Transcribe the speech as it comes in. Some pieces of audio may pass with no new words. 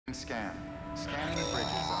Scan. Scanning the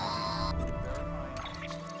bridges.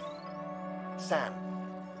 Sam,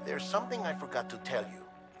 there's something I forgot to tell you.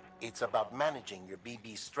 It's about managing your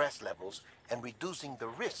BB stress levels and reducing the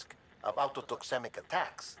risk of autotoxemic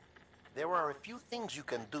attacks. There are a few things you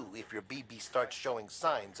can do if your BB starts showing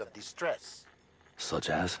signs of distress. Such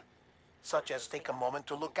as? Such as take a moment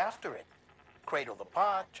to look after it. Cradle the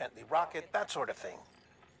pod, gently rock it, that sort of thing.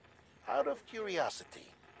 Out of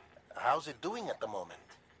curiosity, how's it doing at the moment?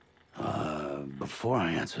 Before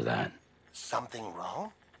I answer that... Something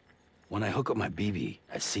wrong? When I hook up my BB,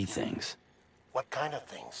 I see things. What kind of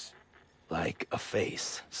things? Like a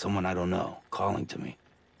face, someone I don't know, calling to me.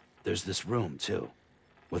 There's this room, too,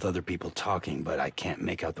 with other people talking, but I can't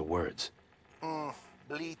make out the words.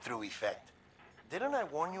 Bleed-through effect. Didn't I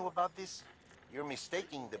warn you about this? You're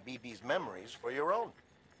mistaking the BB's memories for your own.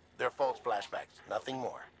 They're false flashbacks, nothing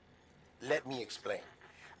more. Let me explain.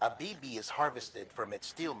 A BB is harvested from its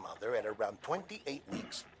steel mother at around 28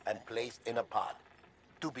 weeks and placed in a pod.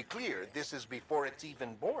 To be clear, this is before it's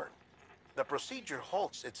even born. The procedure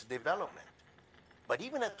halts its development. But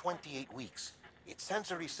even at 28 weeks, its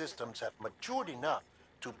sensory systems have matured enough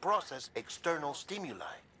to process external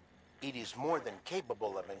stimuli. It is more than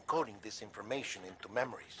capable of encoding this information into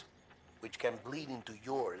memories, which can bleed into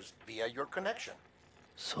yours via your connection.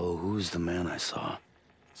 So who's the man I saw?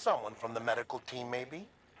 Someone from the medical team, maybe?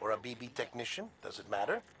 Or a BB technician, does it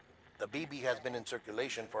matter? The BB has been in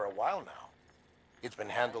circulation for a while now. It's been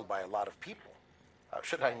handled by a lot of people. How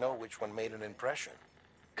should I know which one made an impression?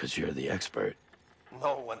 'Cause you're the expert.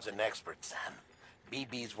 No one's an expert, Sam.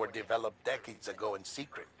 BBs were developed decades ago in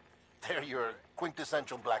secret. They're your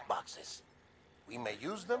quintessential black boxes. We may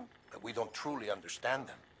use them, but we don't truly understand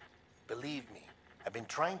them. Believe me, I've been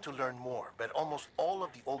trying to learn more, but almost all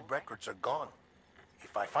of the old records are gone.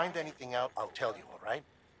 If I find anything out, I'll tell you, all right?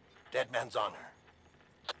 Dead man's honor.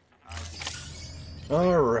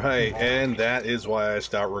 Alright, and that is why I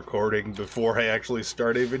start recording before I actually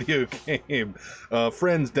start a video game.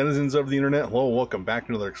 Friends, denizens of the internet, hello, welcome back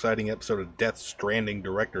to another exciting episode of Death Stranding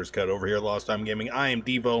Director's Cut over here at Lost Time Gaming. I am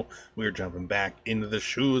Devo. We are jumping back into the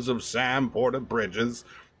shoes of Sam Porter-Bridges,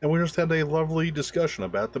 and we just had a lovely discussion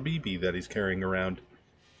about the BB that he's carrying around.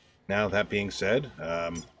 Now, that being said,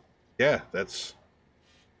 yeah,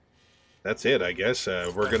 that's it, I guess.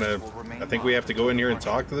 I think we have to go in here and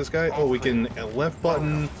talk to this guy. Oh, we can left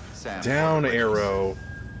button, down arrow,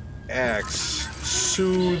 X,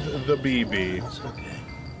 soothe the BB. It's okay.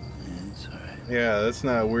 It's alright. Yeah, that's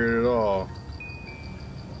not weird at all.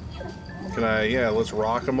 Can I, yeah, let's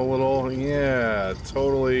rock him a little. Yeah,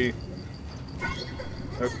 totally.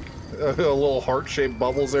 Okay. A little heart-shaped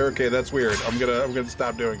bubbles there. Okay, that's weird. I'm gonna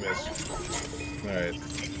stop doing this. Alright.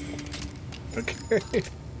 Okay.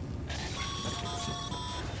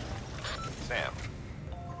 Sam,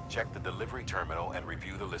 check the delivery terminal and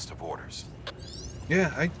review the list of orders.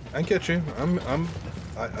 Yeah, I get you.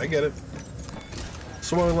 I get it.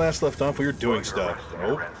 So when we last left off, we were doing stuff.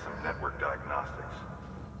 Oh. Ran some network diagnostics.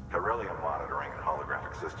 Beryllium monitoring and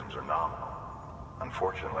holographic systems are nominal.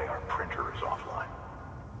 Unfortunately, our printer is offline.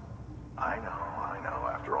 I know.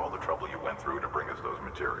 After all the trouble you went through to bring us those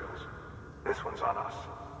materials. This one's on us.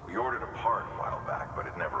 We ordered a part a while back, but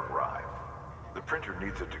it never arrived. The printer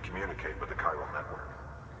needs it to communicate with the chiral network.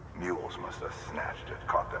 Mules must have snatched it,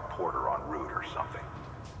 caught that porter en route or something.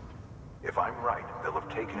 If I'm right, they'll have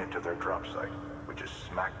taken it to their drop site, which is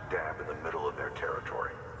smack dab in the middle of their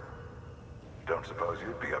territory. Don't suppose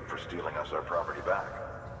you'd be up for stealing us our property back?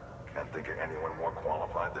 Can't think of anyone more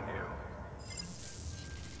qualified than you.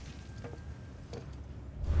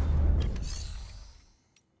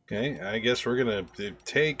 Okay, I guess we're gonna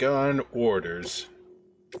take on orders.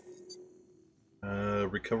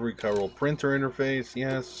 Recovery chiral printer interface,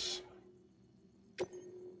 yes.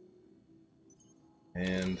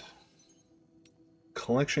 And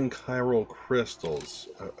collection chiral crystals.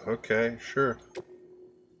 Okay, sure.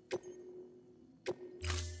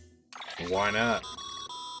 Why not?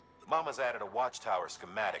 Mama's added a watchtower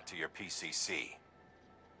schematic to your PCC.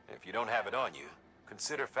 If you don't have it on you,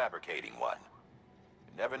 consider fabricating one.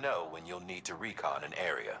 You never know when you'll need to recon an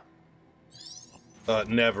area.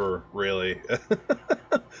 Never, really.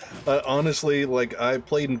 Honestly, like, I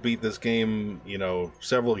played and beat this game, you know,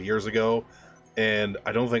 several years ago, and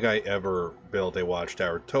I don't think I ever built a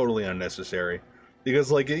watchtower. Totally unnecessary.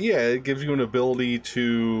 Because, like, yeah, it gives you an ability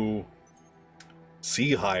to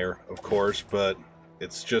see higher, of course, but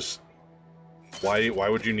it's just... Why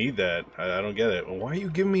would you need that? I don't get it. Why are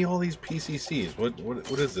you giving me all these PCCs?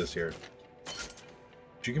 What is this here?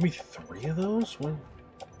 Did you give me 3 of those? What?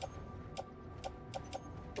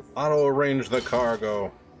 Auto-arrange the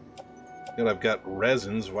cargo. And I've got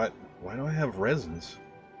resins. Why do I have resins?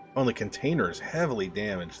 Oh, the container is heavily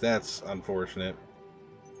damaged. That's unfortunate.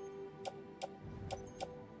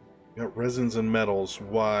 Got resins and metals.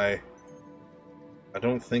 Why? I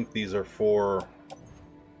don't think these are for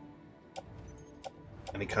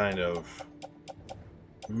any kind of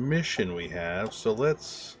mission we have. So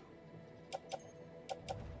let's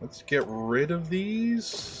get rid of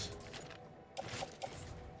these.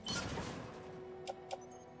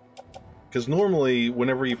 Because normally,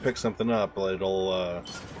 whenever you pick something up,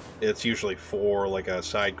 it's usually for like a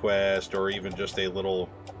side quest or even just a little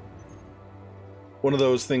one of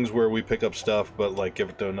those things where we pick up stuff, but like give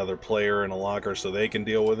it to another player in a locker so they can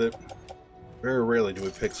deal with it. Very rarely do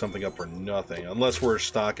we pick something up for nothing, unless we're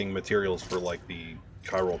stocking materials for like the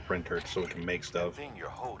chiral printer so we can make stuff. The thing you're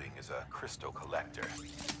holding is a crystal collector.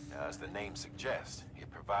 Now, as the name suggests,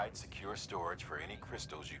 it provides secure storage for any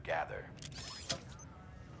crystals you gather.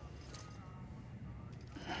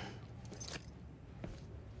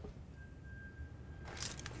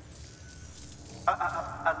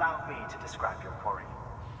 Allow me to describe your quarry.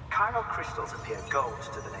 Chiral crystals appear gold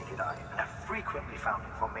to the naked eye and are frequently found in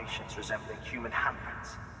formations resembling human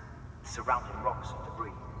handprints. Surrounding rocks and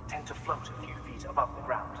debris tend to float a few feet above the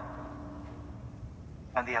ground.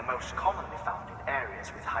 And they are most commonly found in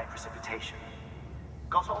areas with high precipitation.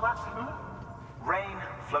 Got all that? Rain,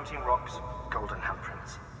 floating rocks, golden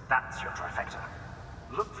handprints. That's your trifecta.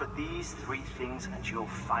 Look for these three things and you'll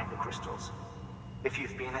find the crystals. If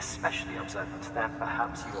you've been especially observant, then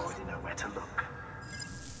perhaps you already know where to look.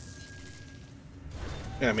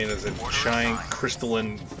 Yeah, I mean, there's a giant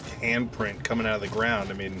crystalline handprint coming out of the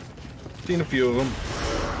ground. I mean, seen a few of them.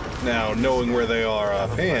 Now, knowing where they are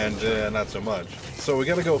offhand, not so much. So we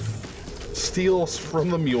gotta go steal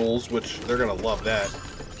from the mules, which they're gonna love that.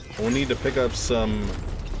 We'll need to pick up some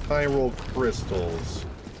chiral crystals,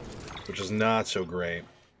 which is not so great.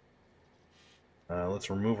 Let's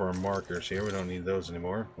remove our markers here. We don't need those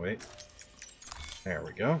anymore. Wait. There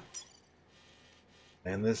we go.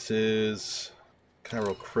 And this is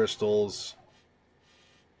chiral crystals.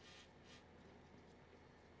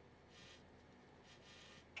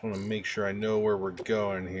 Just want to make sure I know where we're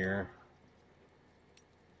going here.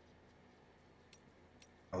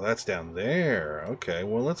 Oh, that's down there. Okay,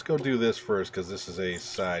 well, let's go do this first, because this is a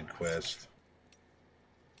side quest.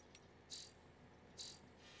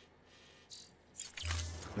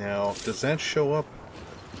 Now, does that show up?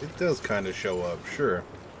 It does kind of show up, sure.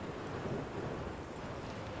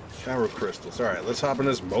 Chiral crystals. Alright, let's hop in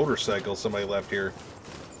this motorcycle somebody left here.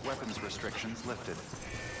 Weapons restrictions lifted.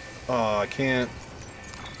 Oh, I can't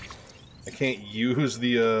use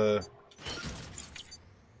the,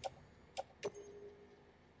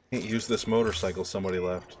 can't use this motorcycle somebody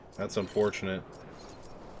left. That's unfortunate.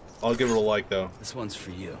 I'll give it a like, though. This one's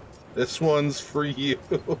for you. This one's for you.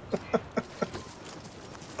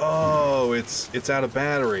 Oh, it's out of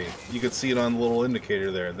battery. You can see it on the little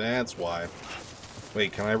indicator there. That's why.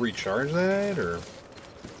 Wait, can I recharge that, or?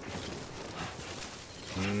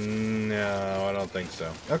 No, I don't think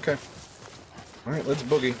so. Okay. Alright, let's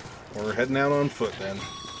boogie. We're heading out on foot, then.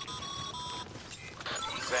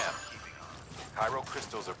 Sam, chiral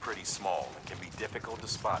crystals are pretty small and can be difficult to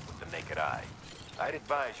spot with the naked eye. I'd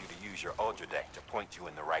advise you to use your ultra deck to point you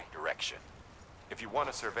in the right direction. If you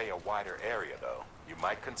want to survey a wider area, though, you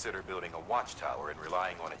might consider building a watchtower and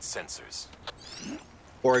relying on its sensors.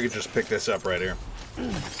 Or I could just pick this up right here.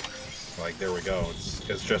 Like, there we go.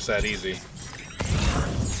 It's just that easy.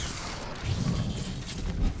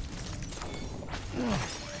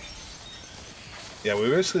 Yeah,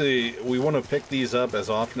 we want to pick these up as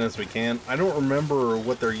often as we can. I don't remember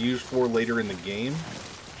what they're used for later in the game,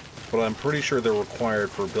 but I'm pretty sure they're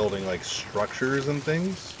required for building, like, structures and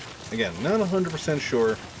things. Again, not 100%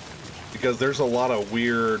 sure, because there's a lot of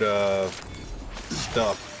weird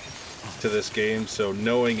stuff to this game, so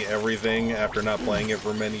knowing everything after not playing it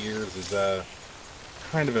for many years is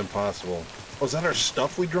kind of impossible. Oh, is that our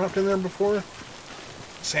stuff we dropped in there before?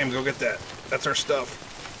 Sam, go get that. That's our stuff.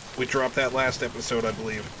 We dropped that last episode, I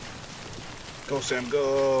believe. Go, Sam,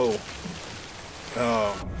 go!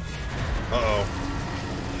 Oh. Uh-oh.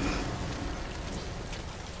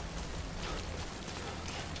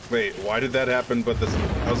 Wait, why did that happen? But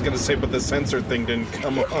I was gonna say, but the sensor thing didn't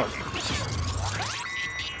come on.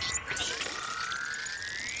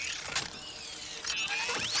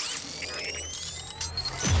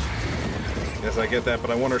 Yes, I get that,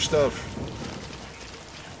 but I want our stuff.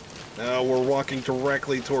 No, we're walking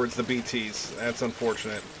directly towards the BTs. That's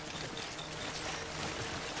unfortunate.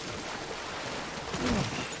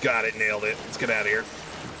 Got it, nailed it. Let's get out of here.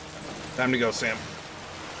 Time to go, Sam.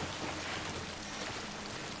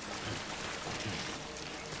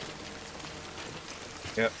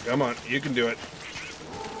 Yep, come on, you can do it.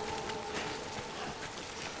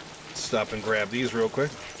 Stop and grab these real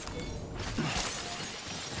quick.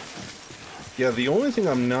 Yeah, the only thing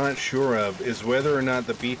I'm not sure of is whether or not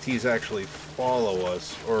the BTs actually follow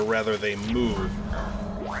us, or rather they move.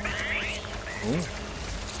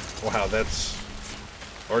 Ooh. Wow, that's...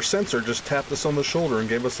 Our sensor just tapped us on the shoulder and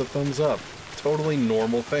gave us a thumbs up. Totally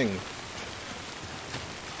normal thing.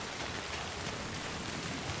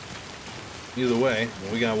 Either way,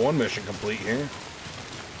 we got one mission complete here.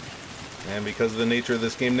 And because of the nature of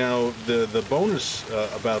this game now, the bonus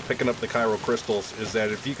about picking up the Chiral Crystals is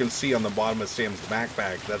that if you can see on the bottom of Sam's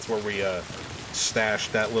backpack, that's where we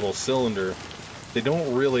stashed that little cylinder. They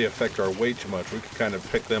don't really affect our weight too much. We can kind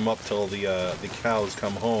of pick them up till the cows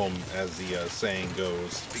come home, as the saying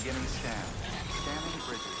goes. Beginning scan. Scanning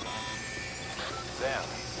bridges on. Sam,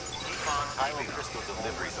 Chiral Crystal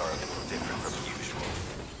deliveries are a little different from usual.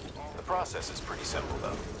 The process is pretty simple,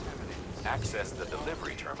 though. Access the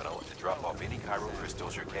delivery terminal to drop off any Chiral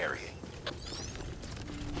Crystals you're carrying.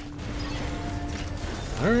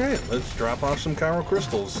 Alright, let's drop off some Chiral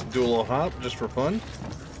Crystals. Do a little hop, just for fun.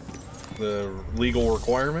 The legal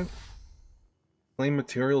requirement. Claim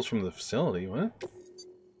materials from the facility, what?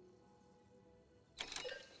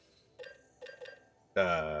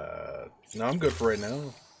 No, I'm good for right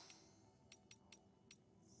now.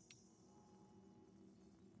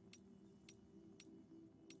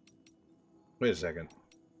 Wait a second.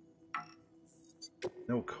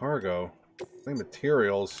 No cargo. Claim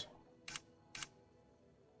materials.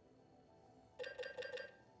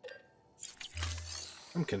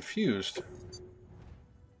 I'm confused.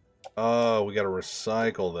 Oh, we gotta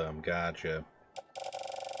recycle them. Gotcha.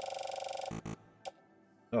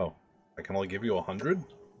 Oh, I can only give you 100?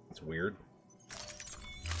 That's weird.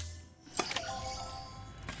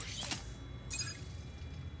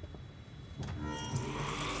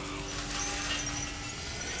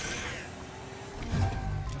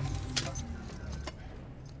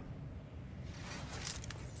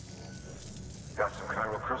 Got some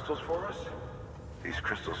chiral crystals for us? These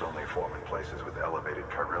crystals only form in places with elevated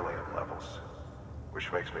chiralium levels,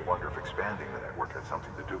 which makes me wonder if expanding the network had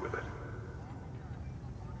something to do with it.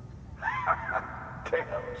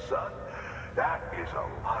 Damn, son. That is a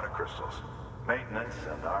lot of crystals. Maintenance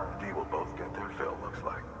and R&D will both get their fill, looks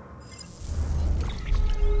like.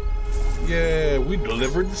 Yeah, we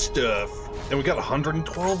delivered the stuff. And we got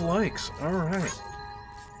 112 likes. Alright.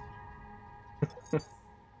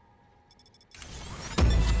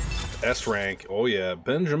 S rank. Oh yeah.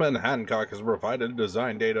 Benjamin Hancock has provided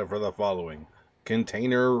design data for the following.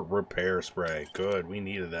 Container repair spray. Good, we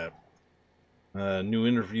needed that. New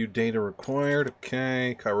interview data required.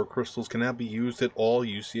 Okay. Chiral crystals can now be used at all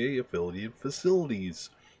UCA affiliated facilities.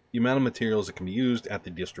 The amount of materials that can be used at the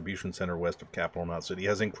distribution center west of Capital Knot City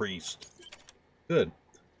has increased. Good.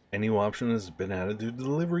 A new option has been added to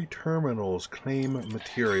delivery terminals. Claim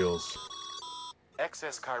materials.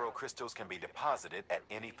 Excess chiral crystals can be deposited at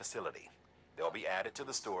any facility. They'll be added to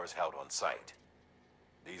the stores held on site.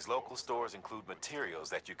 These local stores include materials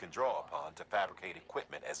that you can draw upon to fabricate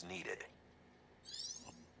equipment as needed.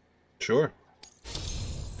 Sure.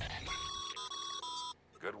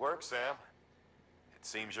 Good work, Sam. It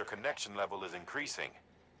seems your connection level is increasing.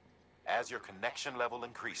 As your connection level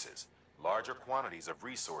increases, larger quantities of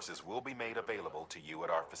resources will be made available to you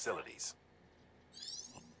at our facilities.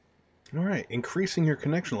 Alright, increasing your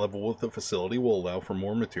connection level with the facility will allow for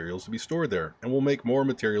more materials to be stored there, and will make more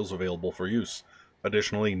materials available for use.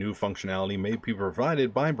 Additionally, new functionality may be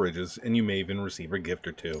provided by bridges, and you may even receive a gift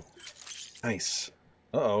or two. Nice.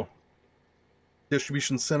 Uh-oh.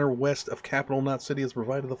 Distribution Center west of Capital Knot City has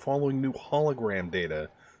provided the following new hologram data.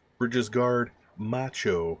 Bridges guard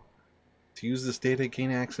Macho. To use this data,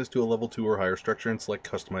 gain access to a level 2 or higher structure and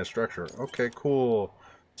select customized structure. Okay, cool.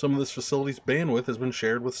 Some of this facility's bandwidth has been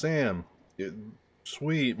shared with Sam.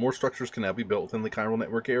 Sweet. More structures can now be built within the chiral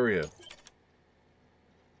network area.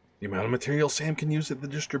 The amount of material Sam can use at the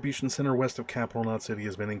distribution center west of Capital Knot City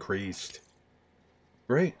has been increased.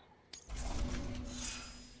 Great.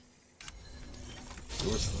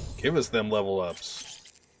 Give us them level ups.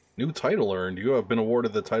 New title earned. You have been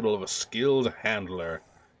awarded the title of a skilled handler.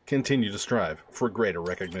 Continue to strive for greater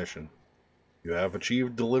recognition. You have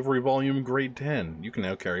achieved delivery volume grade 10. You can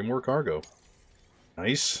now carry more cargo.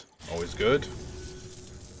 Nice. Always good.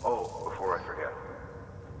 Oh, before I forget,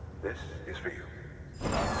 this is for you.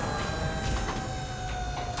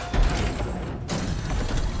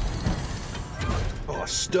 Oh,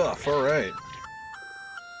 stuff. All right.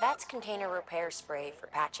 That's container repair spray for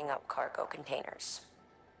patching up cargo containers.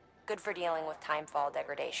 Good for dealing with timefall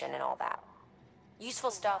degradation and all that.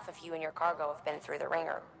 Useful stuff if you and your cargo have been through the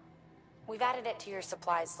ringer. We've added it to your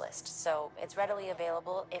supplies list, so it's readily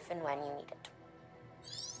available if and when you need it.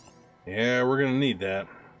 Yeah, we're gonna need that.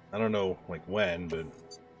 I don't know, like, when, but...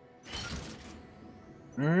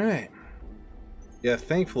 Alright. Yeah,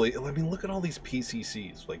 thankfully, I mean, look at all these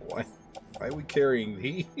PCCs. Like, why are we carrying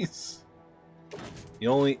these? You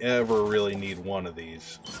only ever really need one of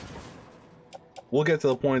these. We'll get to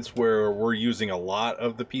the points where we're using a lot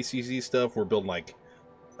of the PCC stuff. We're building, like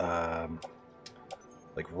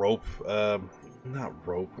rope, not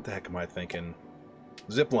rope, what the heck am I thinking?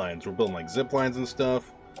 Zip lines. We're building, like, zip lines and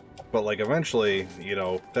stuff. But, like, eventually, you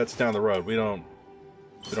know, that's down the road. We don't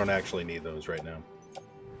actually need those right now.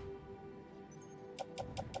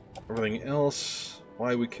 Everything else,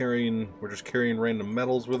 why are we carrying... We're just carrying random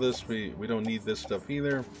metals with us. We don't need this stuff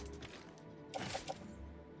either.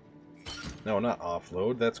 No, not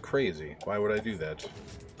offload. That's crazy. Why would I do that?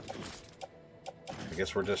 I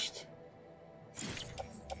guess we're just...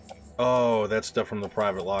 Oh, that's stuff from the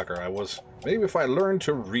private locker. Maybe if I learned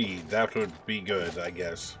to read, that would be good, I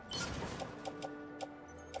guess.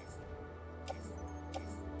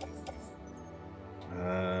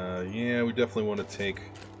 Yeah, we definitely want to take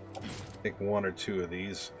one or two of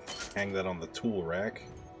these. Hang that on the tool rack.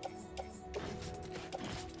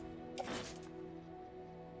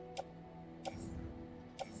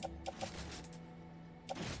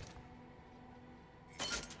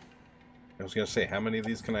 I was going to say, how many of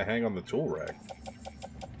these can I hang on the tool rack?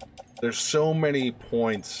 There's so many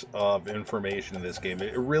points of information in this game.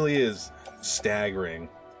 It really is staggering.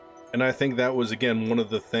 And I think that was, again, one of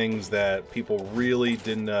the things that people really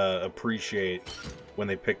didn't appreciate when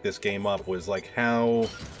they picked this game up, was like how...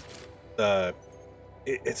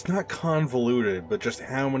 it's not convoluted, but just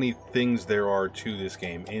how many things there are to this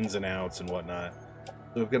game, ins and outs and whatnot.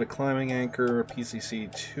 So we've got a climbing anchor, a PCC,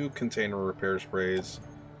 2 container repair sprays.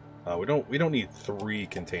 We don't need 3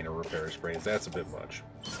 container repair sprays. That's a bit much.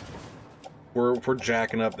 If we're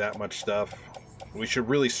jacking up that much stuff, we should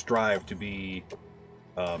really strive to be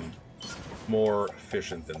more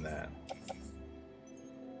efficient than that.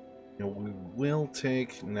 You know, we will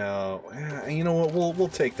take... No, you know what? We'll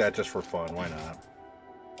take that just for fun. Why not?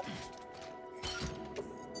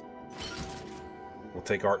 We'll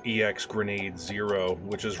take our EX Grenade 0,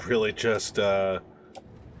 which is really just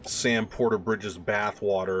Sam Porter-Bridges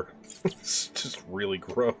bathwater. It's just really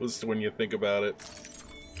gross when you think about it.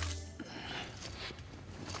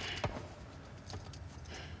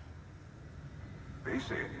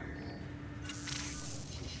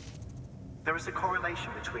 There is a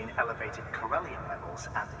correlation between elevated Corellium levels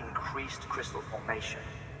and increased crystal formation.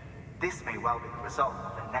 This may well be the result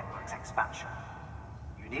of the network's expansion.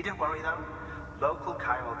 You needn't worry though, local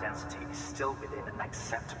chiral density is still within an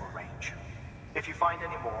acceptable range. If you find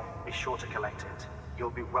any more, be sure to collect it. You'll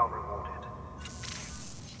be well rewarded.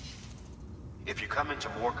 If you come into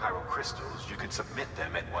more chiral crystals, you can submit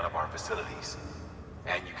them at one of our facilities.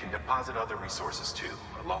 And you can deposit other resources too,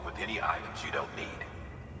 along with any items you don't need.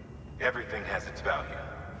 Everything has its value.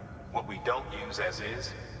 What we don't use as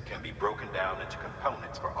is can be broken down into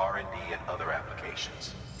components for R&D and other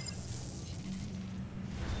applications.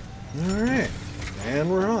 Alright, and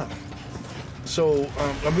we're on. So,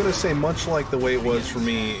 I'm gonna say, much like the way it was for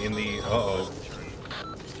me in the... Uh-oh.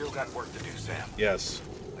 Still got work to do, Sam. Yes.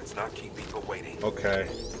 Let's not keep people waiting. Okay.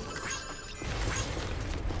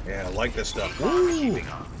 Yeah, I like this stuff. Woo!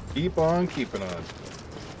 Keep on keeping on.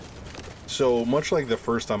 So, much like the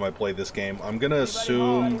first time I played this game, I'm gonna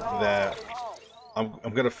assume that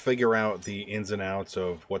I'm gonna figure out the ins and outs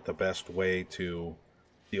of what the best way to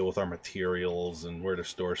deal with our materials and where to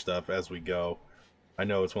store stuff as we go. I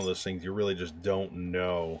know it's one of those things you really just don't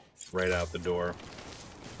know right out the door.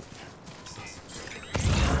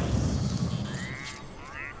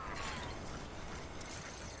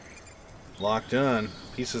 Locked on.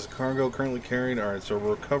 Pieces of cargo currently carried. Alright, so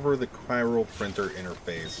recover the chiral printer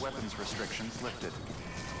interface. Weapons restrictions lifted.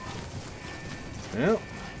 Well,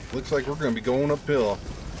 looks like we're going to be going uphill.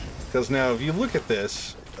 Because now, if you look at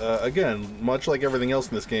this, again, much like everything else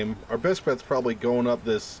in this game, our best bet's probably going up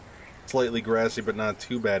this slightly grassy but not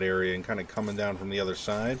too bad area and kind of coming down from the other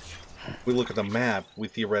side. If we look at the map, we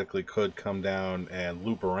theoretically could come down and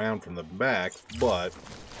loop around from the back, but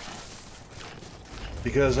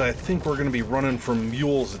because I think we're going to be running from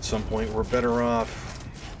mules at some point, we're better off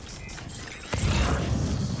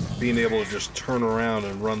being able to just turn around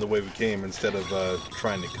and run the way we came instead of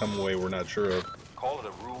trying to come away we're not sure of. Call it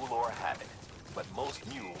a rule or a habit, but most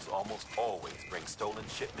mules almost always bring stolen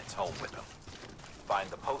shipments home with them. Find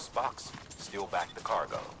the post box, steal back the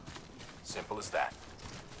cargo. Simple as that.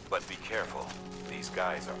 But be careful, these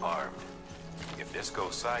guys are armed. If this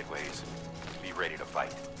goes sideways, be ready to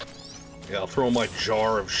fight. Yeah, I'll throw my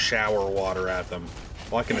jar of shower water at them.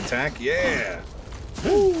 Oh, I can attack? Yeah!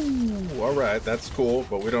 Woo! Alright, that's cool,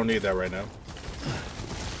 but we don't need that right now.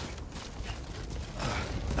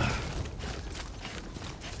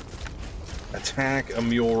 Attack a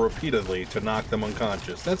mule repeatedly to knock them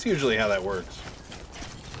unconscious. That's usually how that works.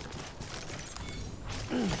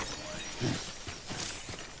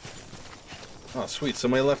 Oh, sweet.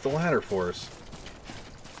 Somebody left the ladder for us.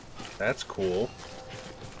 That's cool.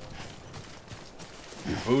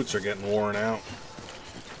 Your boots are getting worn out.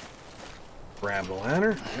 Grab the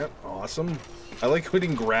ladder. Yep, awesome. I like we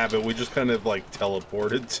didn't grab it. We just kind of, like,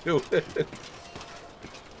 teleported to it.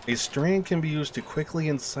 A strand can be used to quickly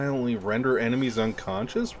and silently render enemies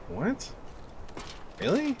unconscious? What?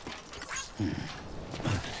 Really?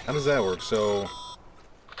 How does that work? So...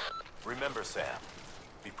 Remember, Sam,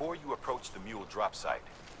 before you approach the mule drop site,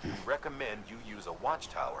 we recommend you use a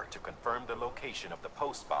watchtower to confirm the location of the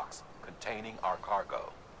post box containing our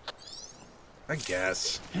cargo. I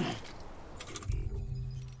guess.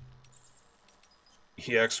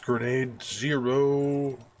 EX grenade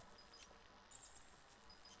 0.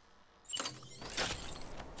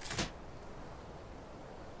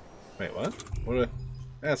 Wait, what? What?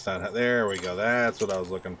 That's not how. There we go. That's what I was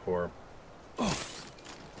looking for.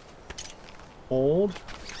 Hold.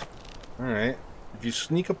 Alright. If you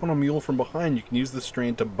sneak up on a mule from behind, you can use the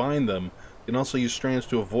strand to bind them. You can also use strands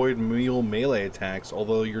to avoid mule melee attacks,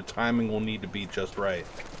 although your timing will need to be just right.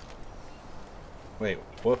 Wait,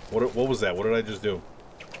 what was that? What did I just do?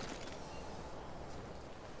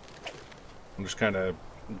 I'm just kind of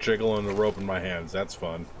jiggling the rope in my hands. That's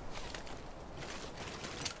fun.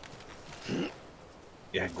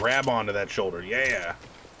 Yeah, grab onto that shoulder. Yeah.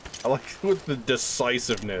 I like with the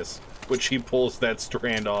decisiveness which he pulls that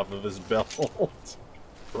strand off of his belt.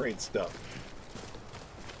 Great stuff.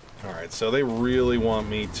 Alright, so they really want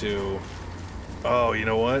me to... Oh, you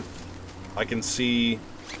know what? I can see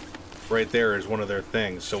right there is one of their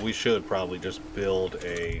things, so we should probably just build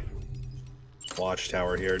a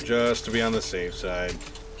watchtower here just to be on the safe side.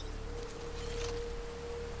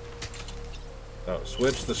 Oh,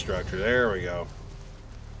 switch the structure. There we go.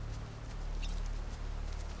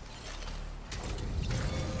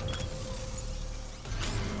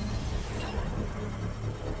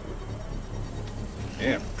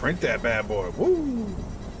 Yeah, print that bad boy. Woo!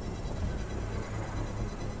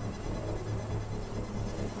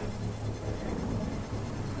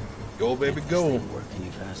 Go, baby, go. This thing work any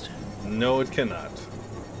faster? No, it cannot.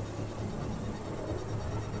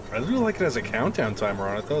 I really like it as a countdown timer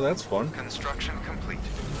on it, though. That's fun. Construction complete.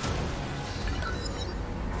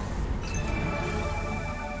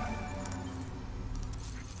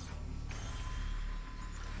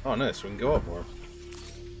 Oh, nice. We can go up more.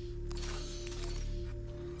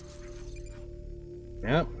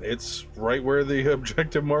 Yep, it's right where the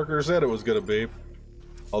objective marker said it was going to be.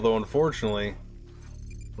 Although, unfortunately,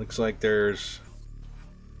 looks like there's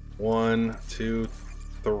 1, 2,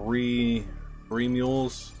 3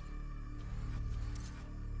 mules.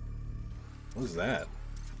 What is that?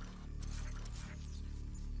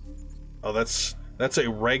 Oh, that's a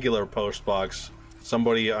regular post box.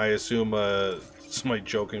 Somebody, I assume, somebody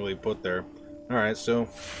jokingly put there. Alright, so,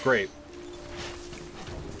 great.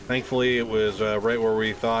 Thankfully, it was right where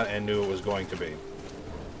we thought and knew it was going to be.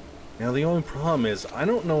 Now, the only problem is, I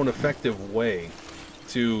don't know an effective way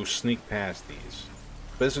to sneak past these.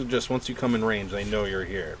 Basically, just once you come in range, they know you're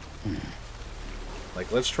here.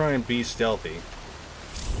 Like, let's try and be stealthy.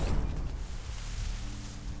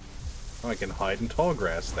 Oh, I can hide in tall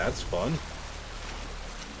grass. That's fun.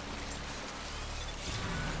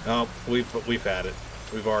 Oh, we've had it.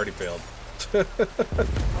 We've already failed.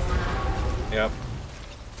 Yep.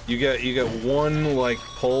 You get one like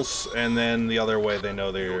pulse, and then the other way they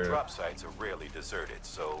know they're. Drop sites are rarely deserted,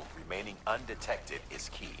 so remaining undetected is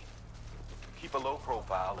key. Keep a low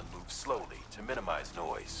profile and move slowly to minimize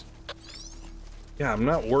noise. Yeah, I'm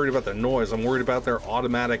not worried about the noise. I'm worried about their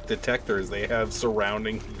automatic detectors they have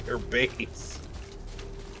surrounding their base.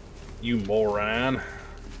 You moron.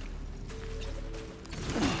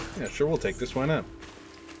 Yeah, sure, we'll take this. Why not?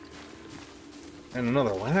 And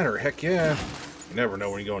another ladder. Heck yeah. You never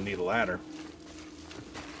know when you're going to need a ladder.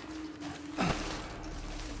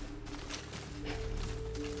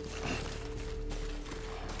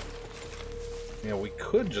 Yeah, we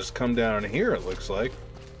could just come down here, it looks like.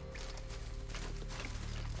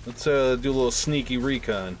 Let's do a little sneaky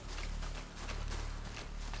recon.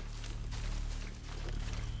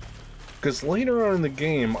 Because later on in the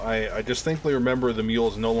game, I distinctly remember the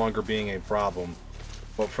mules no longer being a problem.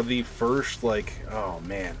 But for the first, like, oh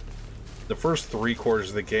man. the first 3/4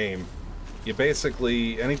 of the game, you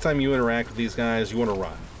basically, anytime you interact with these guys, you want to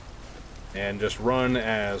run. And just run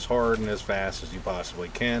as hard and as fast as you possibly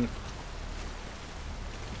can.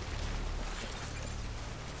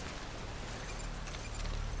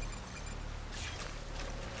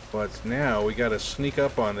 But now we gotta sneak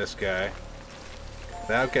up on this guy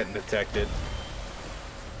without getting detected.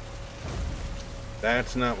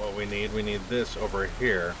 That's not what we need. We need this over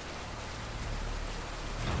here.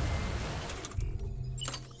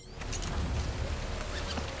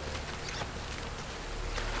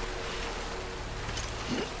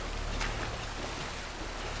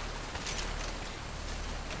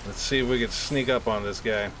 Let's see if we can sneak up on this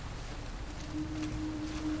guy.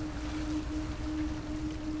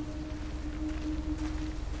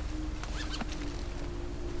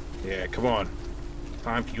 Yeah, come on.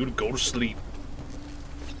 Time for you to go to sleep.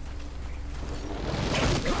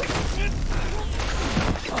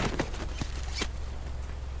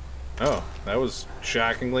 Oh, that was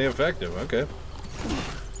shockingly effective. Okay.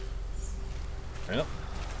 Yep.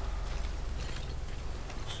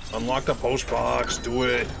 Unlock the post box. Do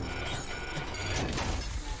it.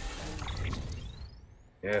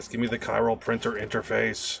 Yes, give me the chiral printer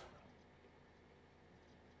interface.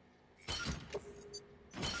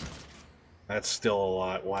 That's still a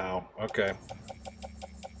lot. Wow. Okay.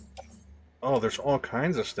 Oh, there's all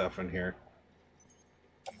kinds of stuff in here.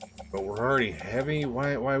 But we're already heavy?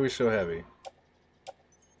 Why are we so heavy?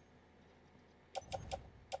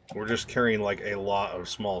 We're just carrying like a lot of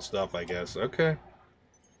small stuff, I guess. Okay.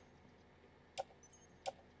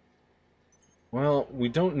 Well, we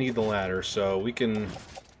don't need the ladder, so we can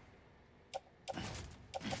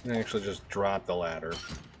actually just drop the ladder.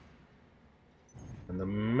 And the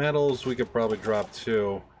metals we could probably drop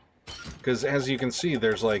too, because as you can see,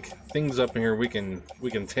 there's like things up in here we can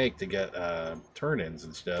take to get turn-ins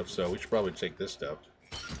and stuff. So we should probably take this stuff.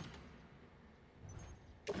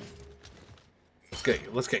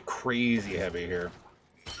 Let's get crazy heavy here.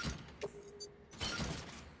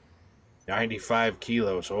 95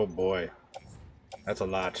 kilos. Oh boy, that's a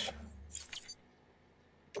lot.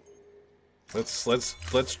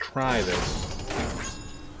 Let's try this.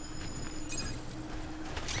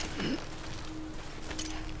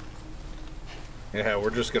 Yeah, we're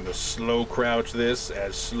just gonna slow crouch this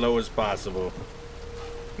as slow as possible.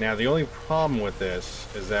 Now, the only problem with this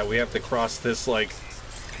is that we have to cross this, like,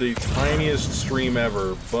 the tiniest stream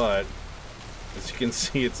ever, but as you can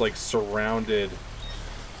see, it's like surrounded.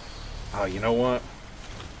 Oh, you know what?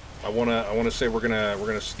 I wanna say we're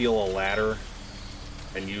gonna steal a ladder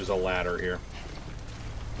and use a ladder here.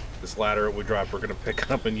 This ladder we dropped, we're gonna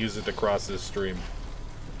pick up and use it to cross this stream.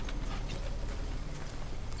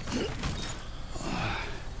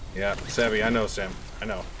 Yeah, it's heavy. I know, Sam. I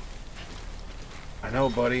know. I know,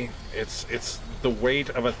 buddy. It's the weight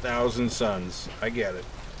of 1,000 suns. I get it.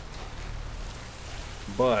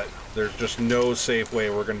 But there's just no safe way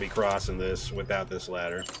we're going to be crossing this without this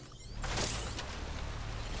ladder.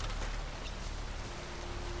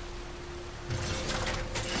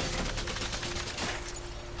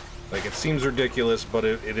 Like, it seems ridiculous, but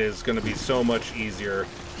it is going to be so much easier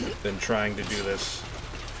than trying to do this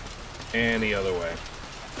any other way.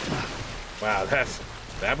 Wow,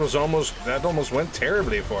 that almost went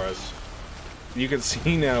terribly for us. You can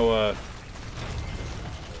see now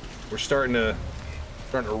we're starting to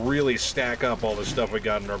really stack up all the stuff we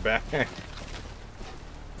got in our back.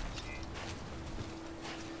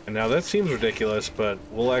 And now that seems ridiculous, but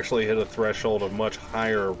we'll actually hit a threshold of much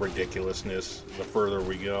higher ridiculousness the further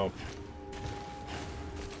we go.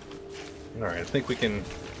 Alright, I think we can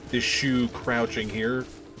eschew crouching here.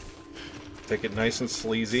 Take it nice and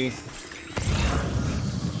sleazy.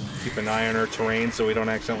 Keep an eye on our terrain so we don't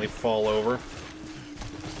accidentally fall over.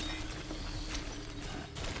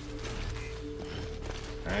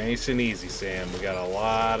 Nice and easy, Sam. We got a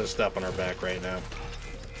lot of stuff on our back right now.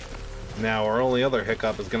 Now, our only other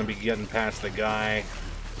hiccup is going to be getting past the guy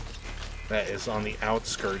that is on the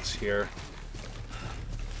outskirts here.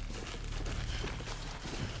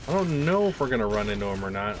 I don't know if we're going to run into him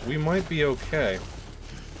or not. We might be okay.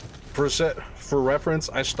 For reference,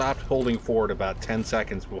 I stopped holding forward about 10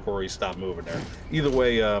 seconds before he stopped moving there. Either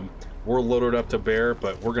way, we're loaded up to bear,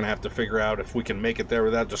 but we're going to have to figure out if we can make it there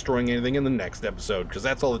without destroying anything in the next episode, because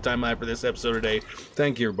that's all the time I have for this episode today.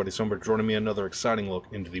 Thank you, everybody, so much for joining me in another exciting look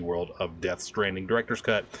into the world of Death Stranding Director's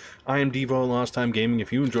Cut. I am Devo, LostTimeGaming.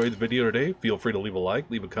 If you enjoyed the video today, feel free to leave a like,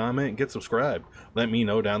 leave a comment, and get subscribed. Let me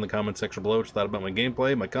know down in the comment section below what you thought about my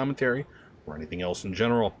gameplay, my commentary, or anything else in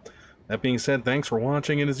general. That being said, thanks for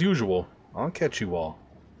watching, and as usual, I'll catch you all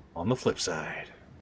on the flip side.